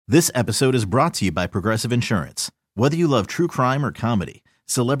This episode is brought to you by Progressive Insurance. Whether you love true crime or comedy,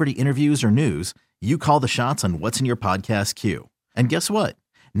 celebrity interviews or news, you call the shots on what's in your podcast queue. And guess what?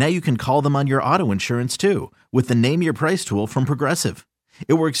 Now you can call them on your auto insurance too with the Name Your Price tool from Progressive.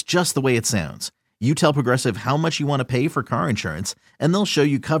 It works just the way it sounds. You tell Progressive how much you want to pay for car insurance, and they'll show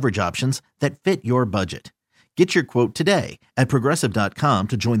you coverage options that fit your budget. Get your quote today at Progressive.com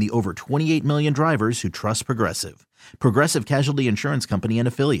to join the over 28 million drivers who trust Progressive. Progressive Casualty Insurance Company and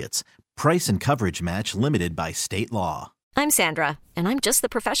Affiliates. Price and coverage match limited by state law. I'm Sandra, and I'm just the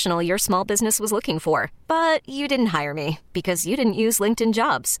professional your small business was looking for. But you didn't hire me because you didn't use LinkedIn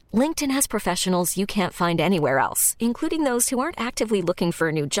Jobs. LinkedIn has professionals you can't find anywhere else, including those who aren't actively looking for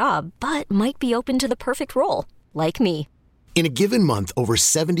a new job, but might be open to the perfect role, like me. In a given month, over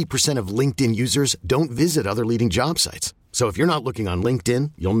 70% of LinkedIn users don't visit other leading job sites. So if you're not looking on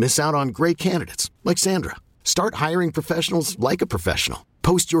LinkedIn, you'll miss out on great candidates like Sandra. Start hiring professionals like a professional.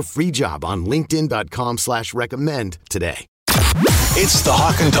 Post your free job on linkedin.com/recommend today. It's the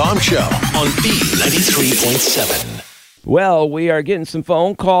Hawk and Tom Show on B93.7. Well, we are getting some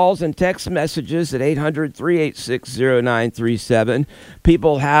phone calls and text messages at 800-386-0937.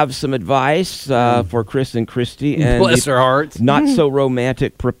 People have some advice for Chris and Christy. And bless their hearts. Not so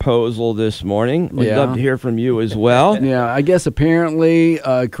romantic proposal this morning. We'd love to hear from you as well. Yeah, I guess apparently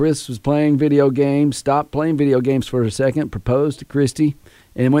Chris was playing video games, stopped playing video games for a second, proposed to Christy,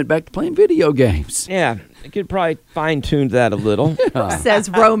 and went back to playing video games. Yeah, I could probably fine-tune that a little. Says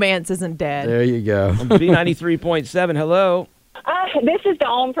romance isn't dead. There you go. On B93.7, hello. This is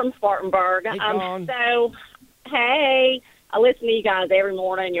Dawn from Spartanburg. Hey, Dawn. Hey, I listen to you guys every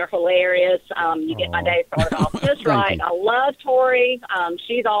morning. You're hilarious. You get my day started off just right. I love Tori.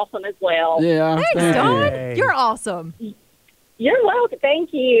 She's awesome as well. Yeah. Thanks, Dawn. You're awesome. You're welcome.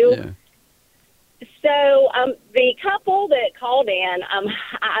 Thank you. Yeah. So the couple that called in,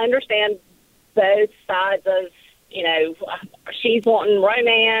 I understand both sides of, she's wanting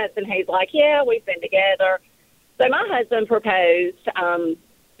romance, and he's like, yeah, we've been together. So my husband proposed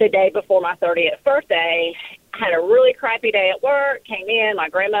the day before my 30th birthday. Had a really crappy day at work, came in, my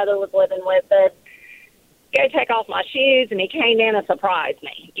grandmother was living with us. Go take off my shoes, and he came in and surprised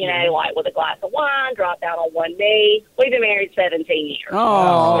me, like with a glass of wine, dropped down on one knee. We've been married 17 years.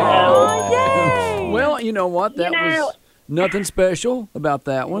 Oh, yay! Well, you know what? That was nothing special about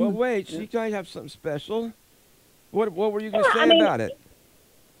that one. Well, wait, she might have something special. What were you going to say about it?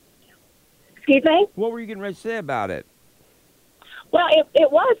 Excuse me? What were you getting ready to say about it? Well, it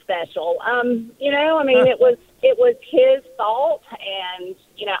was special. It was his thought, and,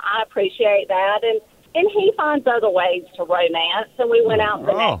 I appreciate that. And he finds other ways to romance, and we went out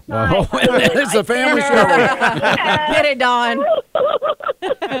the next night. It's a family show. Get it, Dawn.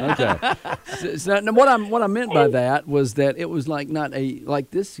 Okay. So, what I meant by that was that it was like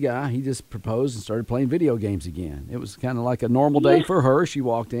like this guy. He just proposed and started playing video games again. It was kind of like a normal day for her. She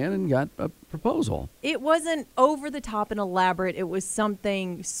walked in and got a proposal. It wasn't over the top and elaborate. It was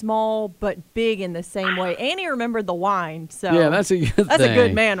something small but big in the same way. Annie remembered the wine, so yeah, that's a good thing. That's a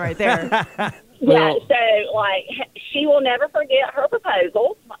good man right there. Yeah, so, she will never forget her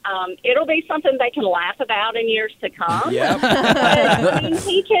proposal. It'll be something they can laugh about in years to come. Yeah.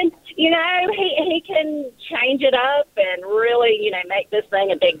 He can, he can change it up and really, make this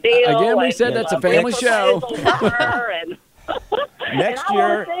thing a big deal. Again, we said that's a family show. Next and year,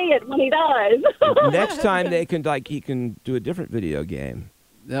 I want to see it when he does. next time he can do a different video game.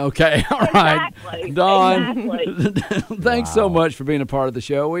 Okay, all right. Exactly. Dawn, Exactly. thanks so much for being a part of the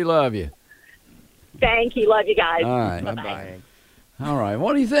show. We love you. Thank you. Love you guys. All right. Bye-bye. All right.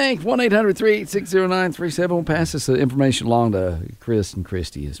 What do you think? 1-800-386-0937. We'll pass this information along to Chris and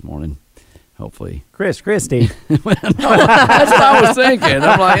Christy this morning. Hopefully. Christy. That's what I was thinking.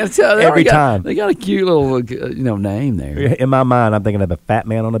 I'm like, Every time. They got a cute little, name there. In my mind, I'm thinking of a fat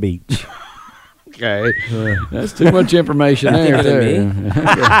man on a beach. Okay. That's too much information there, too.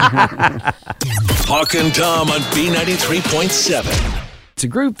 Hawk and Tom on B93.7. It's a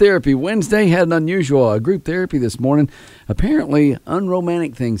group therapy Wednesday. Had an unusual group therapy this morning. Apparently,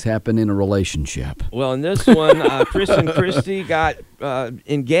 unromantic things happen in a relationship. Well, in this one, Chris and Christy got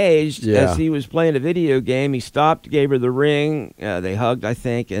engaged as he was playing a video game. He stopped, gave her the ring. They hugged, I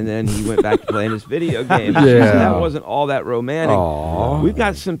think, and then he went back to playing his video game. So that wasn't all that romantic. Aww. We've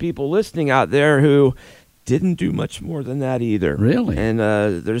got some people listening out there who didn't do much more than that either. Really? And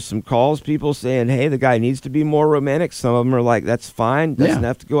there's some calls, people saying, hey, the guy needs to be more romantic. Some of them are like, that's fine. Doesn't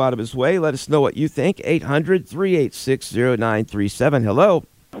have to go out of his way. Let us know what you think. 800-386-0937. Hello.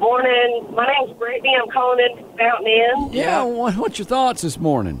 Morning. My name's Brittany. I'm calling in from Fountain Inn. Yeah, what's your thoughts this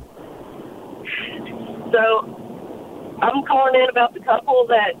morning? So, I'm calling in about the couple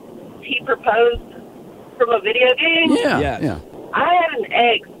that he proposed from a video game. Yeah. Yes. Yeah. I had an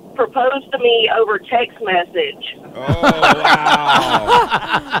ex propose to me over text message. Oh,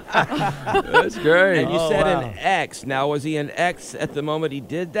 wow. That's great. And you said an ex. Now, was he an ex at the moment he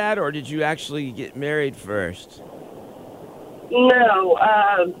did that, or did you actually get married first? No,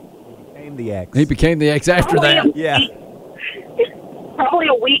 Became the ex. He became the ex after that. Yeah. Probably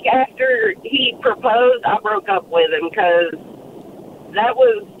a week after he proposed, I broke up with him because that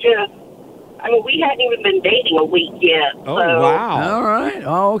was just, I mean, we hadn't even been dating a week yet. Oh, so. wow. All right.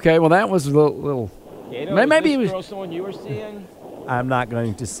 Oh, okay. Well, that was a little Kato, maybe is he this was. girl someone you were seeing? I'm not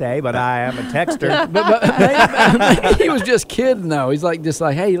going to say, but I am a texter. But maybe he was just kidding, though. He's just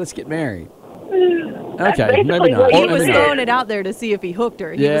like, hey, let's get married. Okay, maybe not. He Or was maybe throwing not. it out there to see if he hooked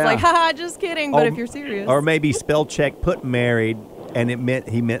her. He was Yeah. like, haha, just kidding, but Or- if you're serious. Or maybe spell check put married, and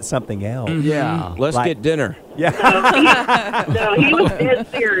he meant something else. Yeah. Let's Like- get dinner. Yeah. No, he was dead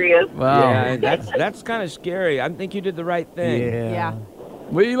serious. Wow. Yeah, that's kind of scary. I think you did the right thing. Yeah.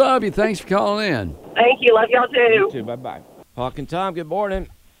 We love you. Thanks for calling in. Thank you. Love y'all You too. too. Bye-bye. Hawk and Tom, good morning.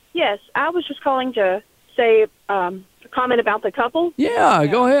 Yes, I was just calling to say a comment about the couple. Yeah,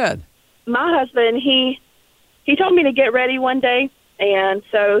 go ahead. My husband, he told me to get ready one day, and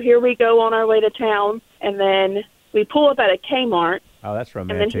so here we go on our way to town, and then we pull up at a Kmart, Oh, that's and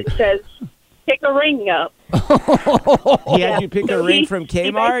then he romantic. says, pick a ring up. He had you pick So a ring he- from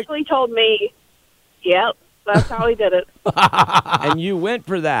He Kmart, basically told me, yep, that's how he did it. and you went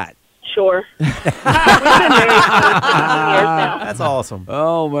for that. Sure. We've been married for 16 years now. That's awesome.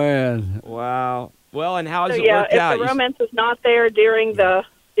 Oh, man. Wow. Well, and how has So it yeah, worked if out? the romance is not there during the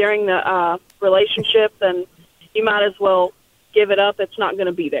relationship, then you might as well give it up. It's not going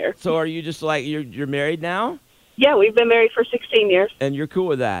to be there. So are you just like you're married now, Yeah, we've been married for 16 years. and you're cool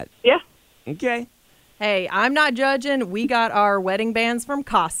with that? Yeah. Okay. Hey, I'm not judging. We got our wedding bands from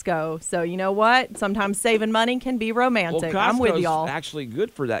Costco. So you know what? Sometimes saving money can be romantic. Well, I'm with Costco's y'all. actually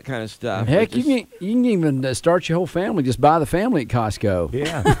good for that kind of stuff. Heck, It you can even start your whole family. Just buy the family at Costco.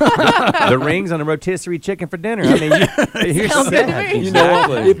 Yeah. The rings on a rotisserie chicken for dinner. I mean, you're Sounds good to set. me. You know what?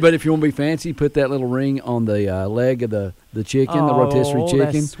 Exactly. But if you want to be fancy, put that little ring on the leg of the chicken, the rotisserie Oh,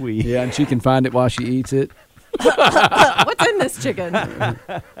 chicken. that's sweet. Yeah, and she can find it while she eats it. What's in this chicken?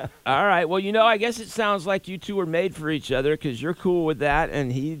 All right. Well, I guess it sounds like you two were made for each other because you're cool with that, and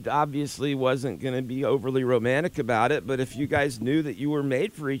he obviously wasn't going to be overly romantic about it. But if you guys knew that you were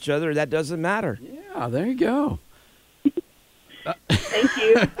made for each other, that doesn't matter. Yeah, there you go. Thank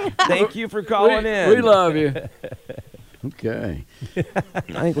you. Thank you for calling in. We love you. Okay. I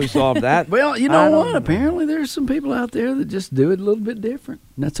think we solved that. Well, you know what? Apparently, there's some people out there that just do it a little bit different.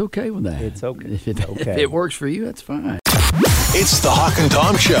 And that's okay with that. It's okay. If it, Okay. if it works for you, that's fine. It's the Hawk and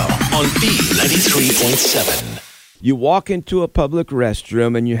Tom Show on B93.7. You walk into a public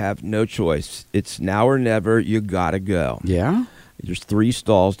restroom and you have no choice. It's now or never. You gotta go. Yeah? There's 3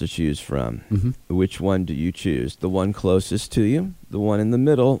 stalls to choose from. Mm-hmm. Which one do you choose? The one closest to you, the one in the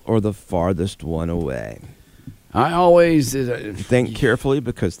middle, or the farthest one away? I always... Think carefully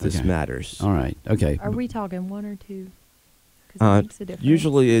because this Okay. matters. All right. Okay. Are we talking 1 or 2? 'Cause it makes a difference.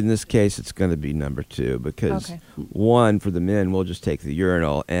 Usually in this case, it's going to be number 2 because Okay. 1, for the men, we'll just take the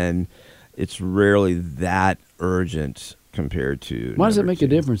urinal, and it's rarely that urgent compared to Why does it number make 2. a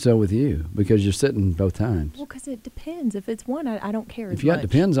difference, though, with you? Because you're sitting both times. Well, because it depends. If it's 1, I don't care If as you much. got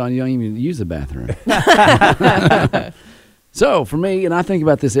depends on, you don't even use the bathroom. So for me, and I think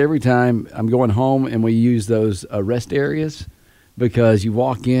about this every time I'm going home and we use those rest areas, because you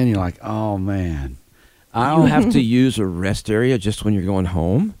walk in, you're like, oh man, I You don't have to use a rest area just when you're going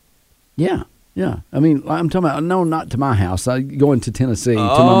home? Yeah, yeah. I mean, I'm talking about no, not to my house. I going to Tennessee to my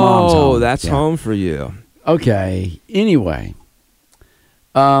mom's home. Oh, that's Yeah. home for you. Okay. Anyway,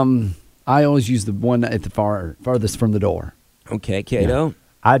 I always use the one at the farthest from the door. Okay, Cato.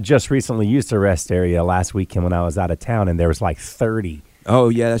 I just recently used a rest area last weekend when I was out of town, and there was like 30. Oh,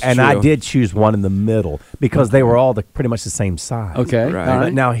 yeah, that's And true. I did choose one in the middle because they were all pretty much the same size. Okay. Right. All But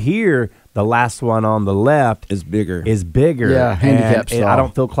right. now here, the last one on the left Is bigger. is bigger. Yeah, handicap and stall. I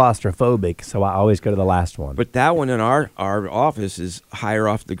don't feel claustrophobic, so I always go to the last one. But that one in our office is higher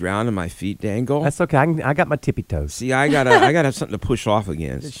off the ground and my feet dangle. That's okay. I got my tippy toes. See, I gotta have something to push off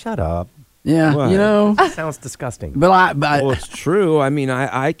against. Shut up. Yeah. What? You know. Sounds disgusting. But Well, it's true. I mean,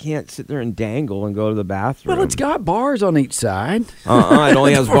 I can't sit there and dangle and go to the bathroom. well, it's got bars on each side It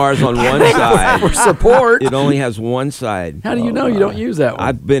only has bars on one for side. support. It only has one side. How do you know you don't use that one?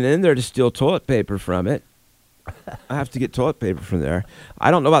 I've been in there to steal toilet paper from it. I have to get toilet paper from there. I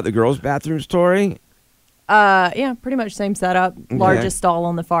don't know about the girls' bathroom story. Yeah, pretty much same setup. Largest stall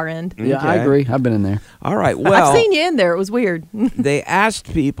on the far end. Yeah, I agree. I've been in there. All right. Well, I've seen you in there. It was weird. They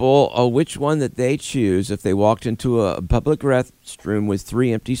asked people which one that they choose if they walked into a public restroom with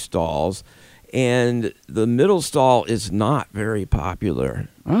 3 empty stalls, and the middle stall is not very popular.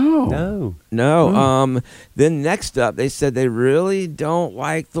 Oh. No. Then next up, they said they really don't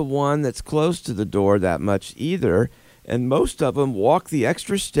like the one that's close to the door that much either. And most of them walk the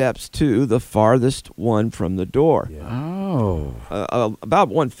extra steps to the farthest one from the door. Yeah. Oh. About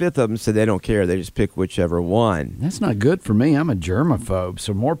 1/5 of them said they don't care. They just pick whichever one. That's not good for me. I'm a germaphobe,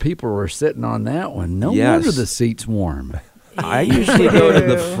 so more people were sitting on that one. No wonder the seat's warm. I usually go to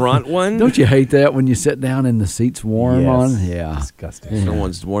the front one. Don't you hate that when you sit down and the seat's warm on? Yeah. Disgusting. Yeah.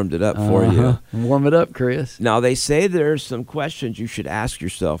 Someone's warmed it up for you. Warm it up, Chris. Now, they say there's some questions you should ask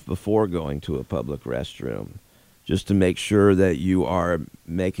yourself before going to a public restroom, just to make sure that you are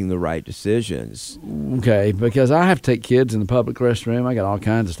making the right decisions. Okay, because I have to take kids in the public restroom. I got all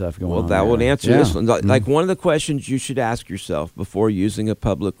kinds of stuff going on. Well, that there. will answer this one. Like one of the questions you should ask yourself before using a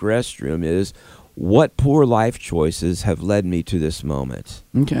public restroom is, what poor life choices have led me to this moment?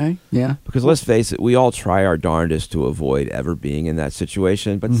 Okay, yeah. Because let's face it, we all try our darndest to avoid ever being in that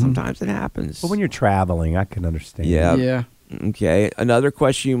situation, but sometimes it happens. But when you're traveling, I can understand. Yeah. Okay. Another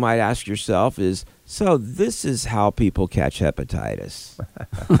question you might ask yourself is, so this is how people catch hepatitis.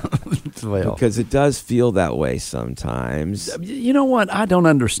 Well, because it does feel that way sometimes. You know what? I don't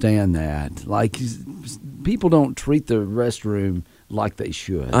understand that. Like, people don't treat the restroom like they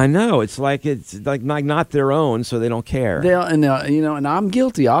should. I know. It's like not their own, so they don't care. And I'm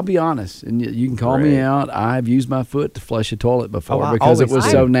guilty. I'll be honest. And you can call me out. I've used my foot to flush a toilet before because it was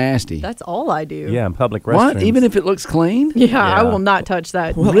so nasty. That's all I do. Yeah, in public restrooms. What? Even if it looks clean? Yeah, I will not touch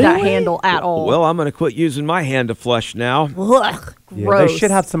that handle at all. Well, I'm going to quit using my hand to flush now. Ugh, Yeah, gross. they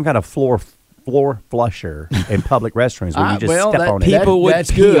should have some kind of floor flusher in public restrooms where you just step on it. People would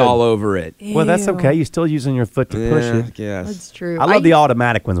pee all over it. Well, that's okay. You're still using your foot to push it. Yes. That's true. I love the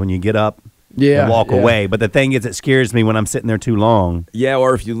automatic ones when you get up and walk away. But the thing is, it scares me when I'm sitting there too long. Yeah,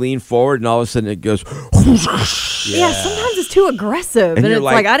 or if you lean forward and all of a sudden it goes. Yeah, sometimes it's too aggressive. And it's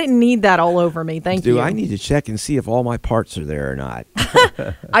like, I didn't need that all over me. Thank you. I need to check and see if all my parts are there or not.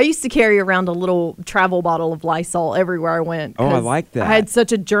 I used to carry around a little travel bottle of Lysol everywhere I went. Oh, I like that. I had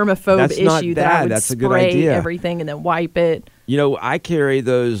such a germaphobe issue that I would That's a good spray idea. everything and then wipe it. You know, I carry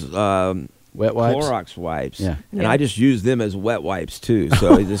those wet wipes, Clorox wipes, and I just use them as wet wipes too.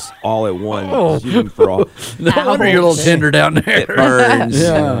 So it's just all at one. Just use them for all. No wonder you're a little tender down there. It burns.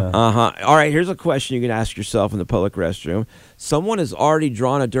 Yeah. All right, here's a question you can ask yourself in the public restroom. Someone has already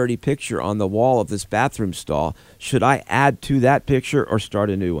drawn a dirty picture on the wall of this bathroom stall. Should I add to that picture or start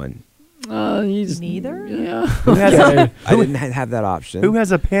a new one? Neither? Yeah. I didn't have that option. Who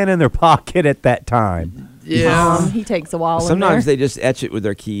has a pen in their pocket at that time? Yeah. He takes a while. Sometimes in there. they just etch it with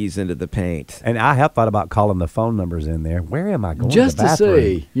their keys into the paint. And I have thought about calling the phone numbers in there. Where am I going? Just to the to bathroom?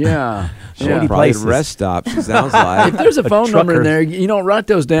 see. Yeah. Shady Probably places. rest stops, it sounds like. If there's a phone number in trucker. there, write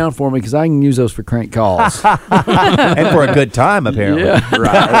those down for me because I can use those for crank calls. And for a good time, apparently. Yeah.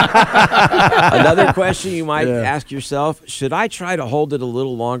 Right. Another question you might ask yourself, should I try to hold it a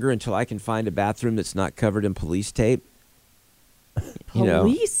little longer until I can find a bathroom that's not covered in police tape?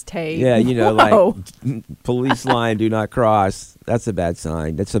 Police tape? Yeah, Whoa. like police line, do not cross. That's a bad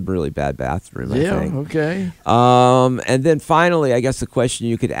sign. That's a really bad bathroom, I think. Okay. And then finally, I guess the question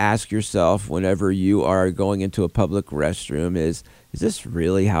you could ask yourself whenever you are going into a public restroom is this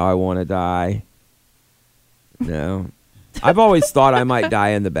really how I want to die? No. I've always thought I might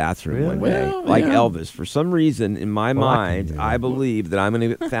die in the bathroom one day. Well, like yeah. Elvis. For some reason, in my I can mind, do I that. believe that I'm going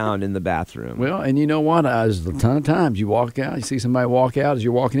to get found in the bathroom. Well, and you know what? There's a ton of times you walk out, you see somebody walk out as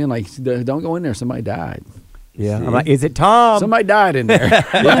you're walking in, like, don't go in there. Somebody died. Yeah. I'm like, is it Tom? Somebody died in there.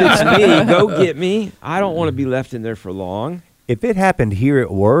 If it's me, go get me. I don't want to be left in there for long. If it happened here at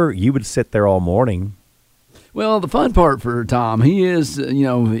work, you would sit there all morning. Well, the fun part for Tom, he is,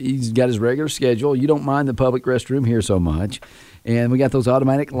 he's got his regular schedule. You don't mind the public restroom here so much. And we got those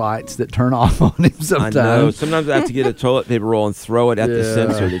automatic lights that turn off on him sometimes. I know. Sometimes I have to get a toilet paper roll and throw it at the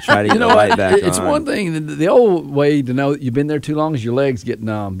sensor to try to get the what? light back It's on. one thing. The old way to know that you've been there too long is your legs get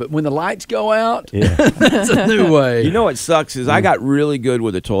numb. But when the lights go out, that's a new way. You know what sucks is I got really good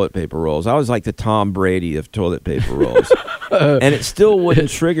with the toilet paper rolls. I was like the Tom Brady of toilet paper rolls. And it still wouldn't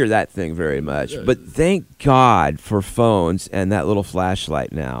trigger that thing very much. But thank God for phones and that little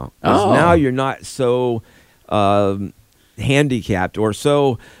flashlight now. 'Cause now you're not so handicapped or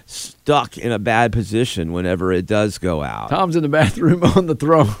so stuck in a bad position whenever it does go out. Tom's in the bathroom on the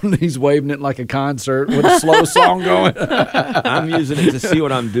throne. He's waving it like a concert with a slow song going. I'm using it to see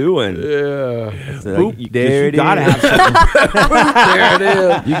what I'm doing. Yeah. So there it is. There it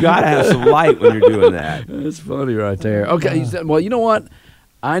is. You got to have some light when you're doing that. That's funny right there. Okay. Well, you know what?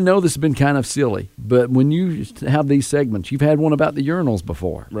 I know this has been kind of silly, but when you have these segments, you've had one about the urinals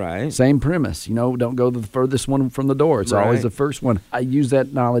before. Right. Same premise. Don't go to the furthest one from the door. It's always the first one. I use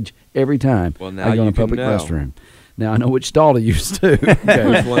that knowledge every time now I go in a public restroom. Now I know which stall to use, too. Okay.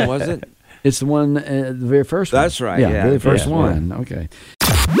 Which one was it? It's the one, the very first one. That's right. Yeah, the very first one. Yeah. Okay.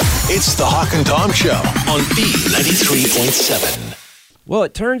 It's the Hawk and Tom Show on B93.7. Well,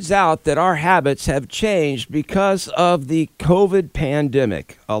 it turns out that our habits have changed because of the COVID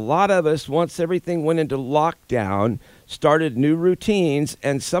pandemic. A lot of us, once everything went into lockdown, started new routines,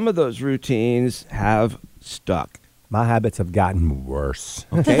 and some of those routines have stuck. My habits have gotten worse.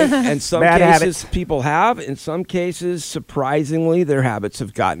 Okay, and some Bad cases habits. people have. In some cases, surprisingly, their habits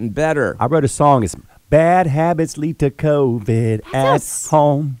have gotten better. I wrote a song. It's Bad Habits Lead to COVID at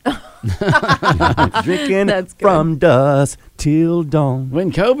home. Drinking from dusk till dawn.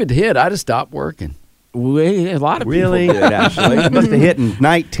 When COVID hit, I just stopped working. A lot of Really? people did, actually. It must have hit in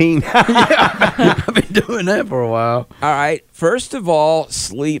 19. I've been doing that for a while. All right. First of all,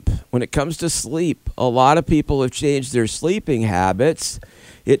 sleep. When it comes to sleep, a lot of people have changed their sleeping habits.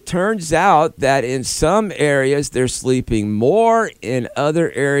 It turns out that in some areas they're sleeping more. In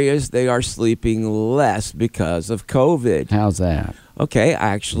other areas they are sleeping less because of COVID. How's that? Okay, I'm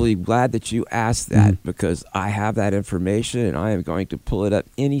actually glad that you asked that because I have that information and I am going to pull it up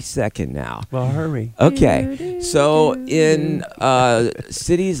any second now. Well, hurry. Okay, so in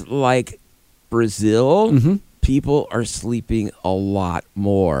cities like Brazil, people are sleeping a lot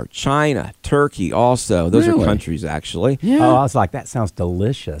more. China, Turkey also. Those are countries, actually. Yeah. Oh, I was like, that sounds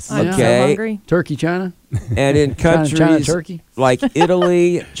delicious. I'm so Okay. hungry. Turkey, China? And in countries China, Turkey? like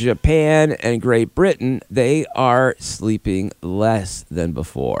Italy, Japan, and Great Britain, they are sleeping less than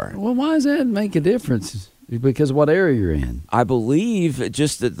before. Well, why does that make a difference? Because of what area you're in. I believe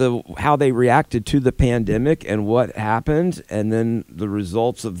just that how they reacted to the pandemic and what happened, and then the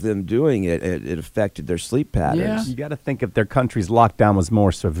results of them doing it affected their sleep patterns. Yeah. You got to think if their country's lockdown was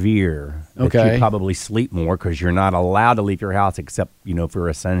more severe, that Okay. you probably sleep more because you're not allowed to leave your house except, for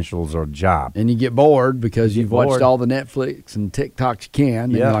essentials or a job. And you get bored because you've watched bored. all the Netflix and TikToks you can.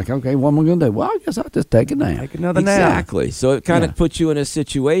 And Yeah. you're like, okay, what am I going to do? Well, I guess I'll just take a nap. Take another nap. Exactly. So it kind of puts you in a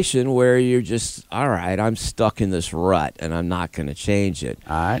situation where you're just, all right, I'm stuck in this rut and I'm not going to change it.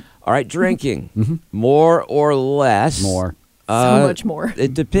 All right, drinking. More or less? More. So much more.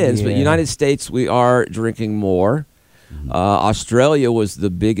 It depends, but Yeah. United States, we are drinking more. Australia was the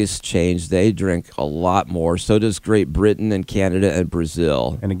biggest change. They drink a lot more. So does Great Britain and Canada and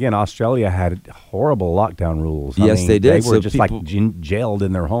Brazil. And again, Australia had horrible lockdown rules. Yes, they did. They were So just people- jailed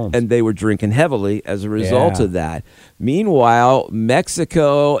in their homes. And they were drinking heavily as a result Yeah. of that. Meanwhile,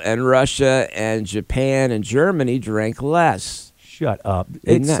 Mexico and Russia and Japan and Germany drank less. Shut up.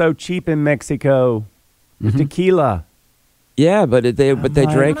 Isn't It's that- so cheap in Mexico. The tequila. Yeah, but they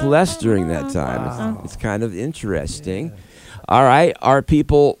drank less during that time. It's kind of interesting. All right, are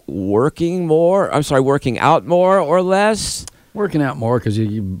people working out more or less? Working out more because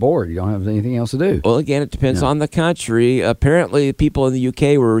you're bored. You don't have anything else to do. Well, again, it depends on the country. Apparently, people in the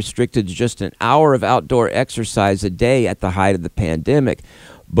UK were restricted to just an hour of outdoor exercise a day at the height of the pandemic.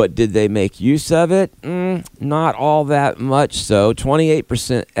 But did they make use of it? Not all that much so.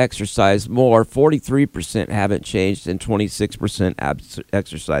 28% exercise more, 43% haven't changed, and 26%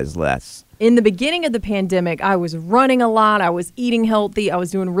 exercise less. In the beginning of the pandemic, I was running a lot. I was eating healthy. I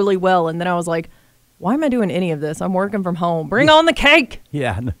was doing really well. And then I was like, why am I doing any of this? I'm working from home. Bring on the cake.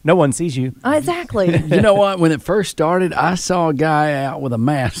 Yeah, no one sees you. Exactly. You know what? When it first started, I saw a guy out with a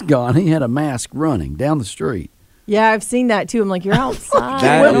mask on. He had a mask running down the street. Yeah, I've seen that too. I'm like, you're outside.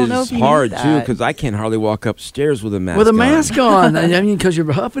 That I don't know is if you hard need too, that. because I can't hardly walk upstairs with a mask on. With a mask on. I mean, because you're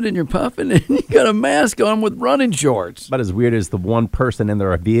huffing and you're puffing, and you got a mask on with running shorts. But as weird as the one person in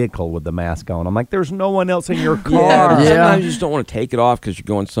their vehicle with the mask on. I'm like, there's no one else in your car. Yeah, sometimes you just don't want to take it off because you're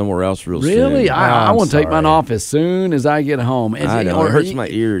going somewhere else real soon. Really? I I'm want to take mine sorry. off as soon as I get home. I know, it hurts my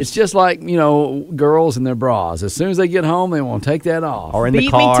ears. It's just like, girls and their bras. As soon as they get home, they want to take that off. Or in Beat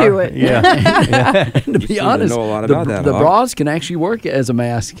the car. me to it. Yeah. And to be honest, know a lot thought about that. The bras can actually work as a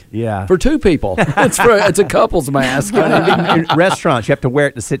mask. Yeah. For two people. It's a couple's mask. In restaurants, you have to wear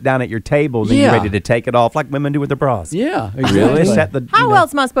it to sit down at your table, then you're ready to take it off like women do with their bras. Yeah, exactly. Really? How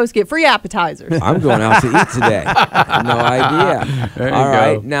else am I supposed to get free appetizers? I'm going out to eat today. No idea. All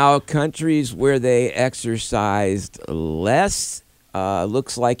right. go. Now, countries where they exercised less,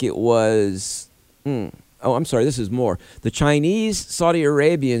 looks like it was... Oh, I'm sorry. This is more. The Chinese, Saudi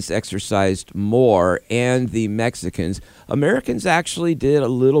Arabians exercised more, and the Mexicans. Americans actually did a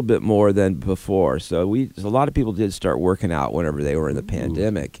little bit more than before. So a lot of people did start working out whenever they were in the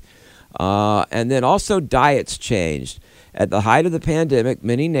pandemic. And then also diets changed. At the height of the pandemic,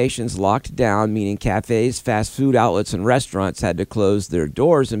 many nations locked down, meaning cafes, fast food outlets, and restaurants had to close their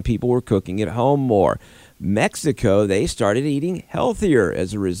doors, and people were cooking at home more. Mexico, they started eating healthier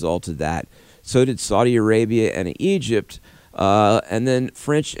as a result of that. So did Saudi Arabia and Egypt, and then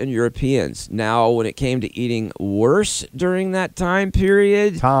French and Europeans. Now, when it came to eating worse during that time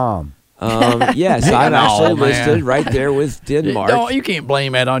period... Tom. Yes, I've actually listed right there with Denmark. You can't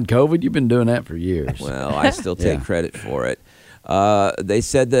blame that on COVID. You've been doing that for years. Well, I still take credit for it. They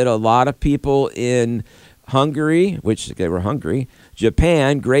said that a lot of people in Hungary, which they were hungry,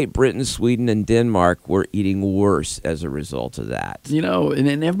 Japan, Great Britain, Sweden, and Denmark were eating worse as a result of that.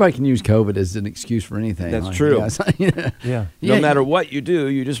 And everybody can use COVID as an excuse for anything. That's true. Yeah. No matter what you do,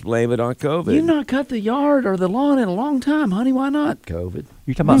 you just blame it on COVID. You've not cut the yard or the lawn in a long time, honey. Why not? COVID.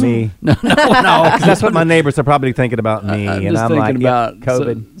 You talking about me? No. Because that's what my neighbors are probably thinking about me. I'm and just I'm thinking like, about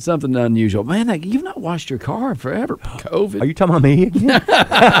COVID. something unusual. Man, you've not washed your car forever. COVID. Are you talking about me again?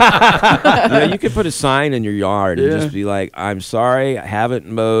 You could put a sign in your yard and just be like, I'm sorry, I haven't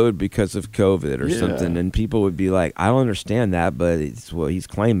mowed because of COVID or something. And people would be like, I don't understand that, but he's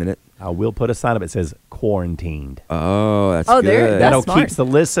claiming it. I will put a sign up that says quarantined. Oh, that's good. That'll keep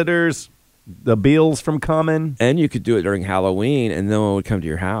solicitors, the bills from coming. And you could do it during Halloween, and no one would come to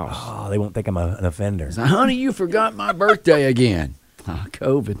your house. Oh, they won't think I'm an offender. So, honey, you forgot my birthday again.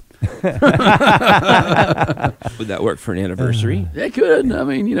 COVID. Would that work for an anniversary? It could. I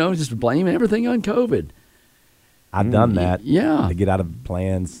mean, just blame everything on COVID. I've done that. Yeah. To get out of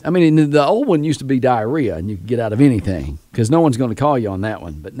plans. I mean, the old one used to be diarrhea, and you could get out of anything because no one's going to call you on that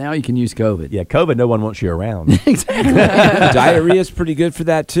one. But now you can use COVID. Yeah, COVID, no one wants you around. Exactly. Diarrhea is pretty good for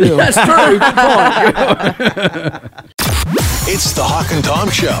that, too. That's true. Good point. It's the Hawk and Tom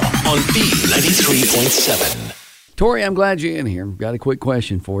Show on B93.7. Tori, I'm glad you're in here. Got a quick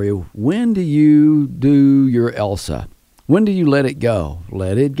question for you. When do you do your Elsa? When do you let it go?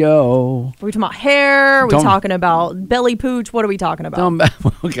 Let it go. Are we talking about hair? Are we talking about belly pooch? What are we talking about?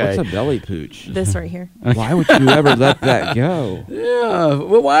 Okay. What's a belly pooch? This right here. Why would you ever let that go? Yeah.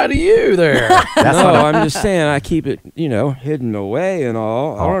 Well, why do you there? I'm just saying I keep it, hidden away and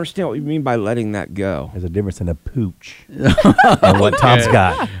all. I don't understand what you mean by letting that go. There's a difference in a pooch and what Tom's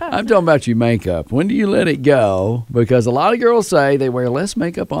got. I'm talking about your makeup. When do you let it go? Because a lot of girls say they wear less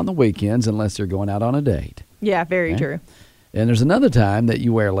makeup on the weekends unless they're going out on a date. Yeah, very true. And there's another time that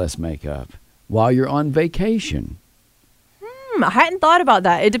you wear less makeup while you're on vacation. I hadn't thought about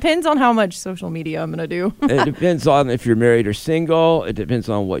that. It depends on how much social media I'm going to do. It depends on if you're married or single. It depends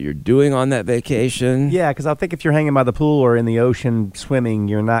on what you're doing on that vacation. Yeah, because I think if you're hanging by the pool or in the ocean swimming,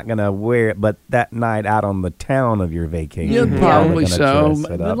 you're not going to wear it. But that night out on the town of your vacation, you're probably so.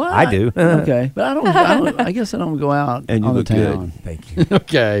 I do. Okay, but I don't. I guess I don't go out and on you the look town. Good. Thank you.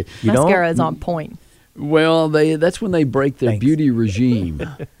 Okay, mascara is on point. Well, that's when they break their beauty regime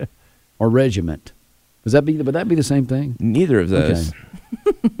or regiment. Would that be the same thing? Neither of those.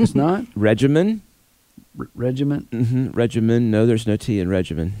 Okay. It's not? Regimen? Regiment? Mm-hmm. Regimen. No, there's no T in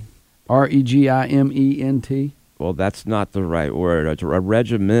regimen. REGIMENT? Well, that's not the right word. A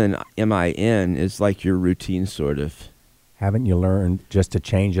regimen, M-I-N, is like your routine, sort of. Haven't you learned just to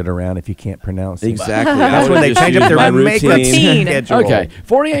change it around if you can't pronounce it? Exactly. That's when they change up their makeup schedule. Okay.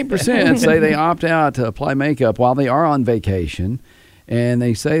 48% say they opt out to apply makeup while they are on vacation. And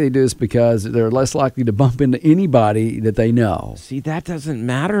they say they do this because they're less likely to bump into anybody that they know. See, that doesn't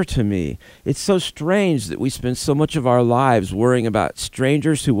matter to me. It's so strange that we spend so much of our lives worrying about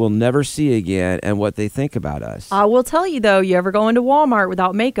strangers who we'll never see again and what they think about us. I will tell you, though, you ever go into Walmart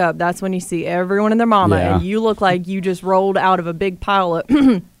without makeup, that's when you see everyone and their mama, and you look like you just rolled out of a big pile of...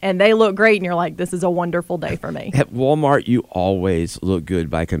 and they look great, and you're like, this is a wonderful day for me. At Walmart, you always look good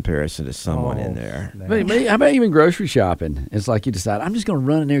by comparison to someone in there. But how about even grocery shopping? It's like you decide, I'm just going to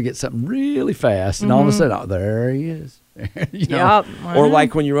run in there and get something really fast, and all of a sudden, there he is. Or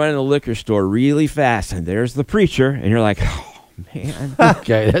like when you run in a liquor store really fast, and there's the preacher, and you're like, oh, man.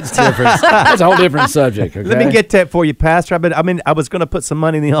 Okay, that's different. That's a whole different subject. Okay? Let me get that for you, Pastor. I was going to put some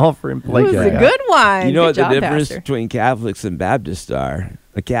money in the offering plate. It was a good one. You know Good what the job, difference Pastor. between Catholics and Baptists are?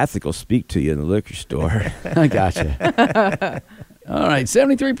 A Catholic will speak to you in the liquor store. I gotcha. All right,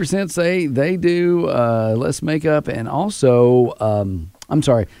 73% say they do less makeup, and also, I'm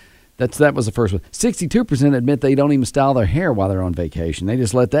sorry, that was the first one. 62% admit they don't even style their hair while they're on vacation. They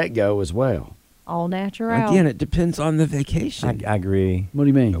just let that go as well. All natural. Again, it depends on the vacation. I agree. What do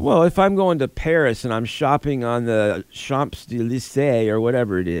you mean? Well, if I'm going to Paris and I'm shopping on the Champs-Élysées or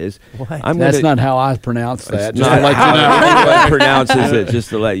whatever it is, That's not how I pronounce that. Just not to let how you know. anyone pronounces it, just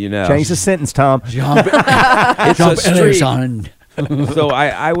to let you know. Change the sentence, Tom. It's a street. So So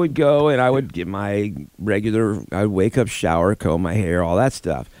I would go and I would get my regular, I would wake up, shower, comb my hair, all that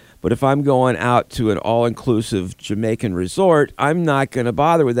stuff. But if I'm going out to an all-inclusive Jamaican resort, I'm not going to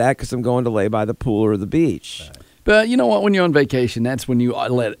bother with that because I'm going to lay by the pool or the beach. But you know what? When you're on vacation, that's when you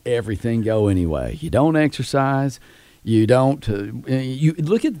let everything go anyway. You don't exercise. You don't. You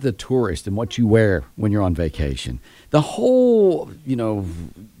look at the tourist and what you wear when you're on vacation. The whole,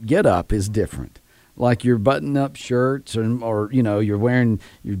 get up is different. Like your button-up shirts, or you're wearing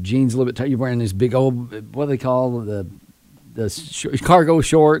your jeans a little bit tight. You're wearing this big old, what do they call the cargo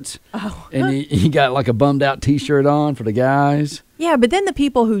shorts, and you got like a bummed-out T-shirt on for the guys. Yeah, but then the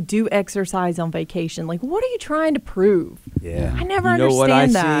people who do exercise on vacation, like, what are you trying to prove? Yeah. I never You know what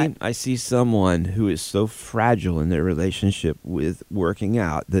understand I that. see? I see someone who is so fragile in their relationship with working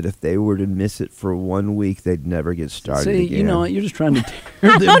out that if they were to miss it for 1 week, they'd never get started See, again. you know what? You're just trying to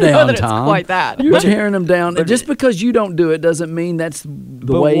tear I them don't know down, that it's Tom. quite that. You're tearing them down. Just because you don't do it doesn't mean that's the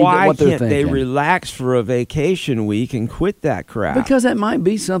But way why what they're can't they thinking. relax for a vacation week and quit that crap? Because that might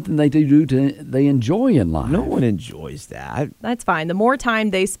be something they they enjoy in life. No one enjoys that. That's fine. The more time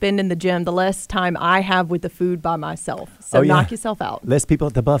they spend in the gym, the less time I have with the food by myself. So Oh, yeah. knock yourself out. Less people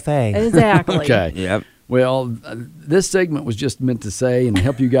at the buffet. Exactly. Okay. Yep. Well, this segment was just meant to say and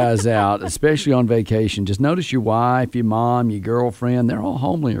help you guys out, especially on vacation. Just notice your wife, your mom, your girlfriend, they're all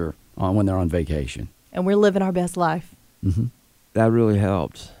homelier when they're on vacation. And we're living our best life. That really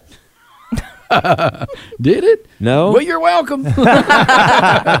helps. Did it? No? Well, you're welcome.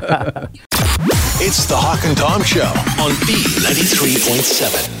 It's the Hawk and Tom Show on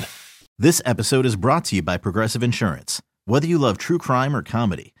B93.7. This episode is brought to you by Progressive Insurance. Whether you love true crime or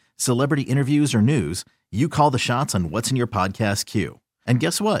comedy, celebrity interviews or news, you call the shots on what's in your podcast queue. And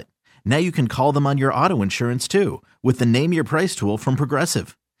guess what? Now you can call them on your auto insurance too with the Name Your Price tool from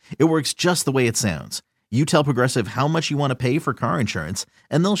Progressive. It works just the way it sounds. You tell Progressive how much you want to pay for car insurance,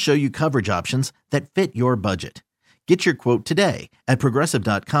 and they'll show you coverage options that fit your budget. Get your quote today at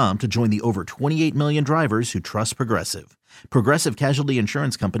Progressive.com to join the over 28 million drivers who trust Progressive. Progressive Casualty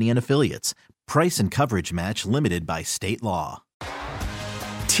Insurance Company and Affiliates. Price and coverage match limited by state law.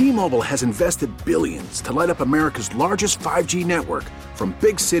 T-Mobile has invested billions to light up America's largest 5G network, from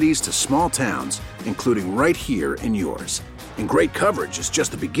big cities to small towns, including right here in yours. And great coverage is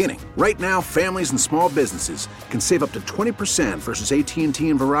just the beginning. Right now, families and small businesses can save up to 20% versus AT&T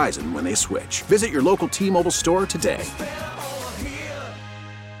and Verizon when they switch. Visit your local T-Mobile store today.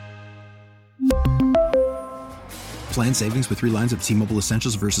 Plan savings with 3 lines of T-Mobile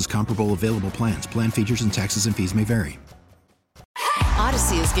Essentials versus comparable available plans. Plan features and taxes and fees may vary.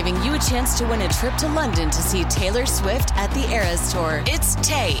 Odyssey is giving you a chance to win a trip to London to see Taylor Swift at the Eras Tour. It's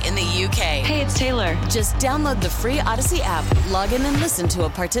Tay in the UK. Hey, it's Taylor. Just download the free Odyssey app, log in and listen to a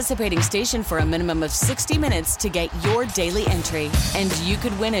participating station for a minimum of 60 minutes to get your daily entry. And you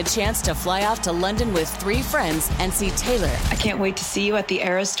could win a chance to fly off to London with 3 friends and see Taylor. I can't wait to see you at the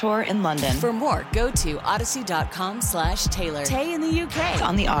Eras Tour in London. For more, go to odyssey.com/Taylor. Tay in the UK. It's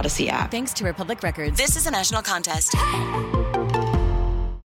on the Odyssey app. Thanks to Republic Records. This is a national contest.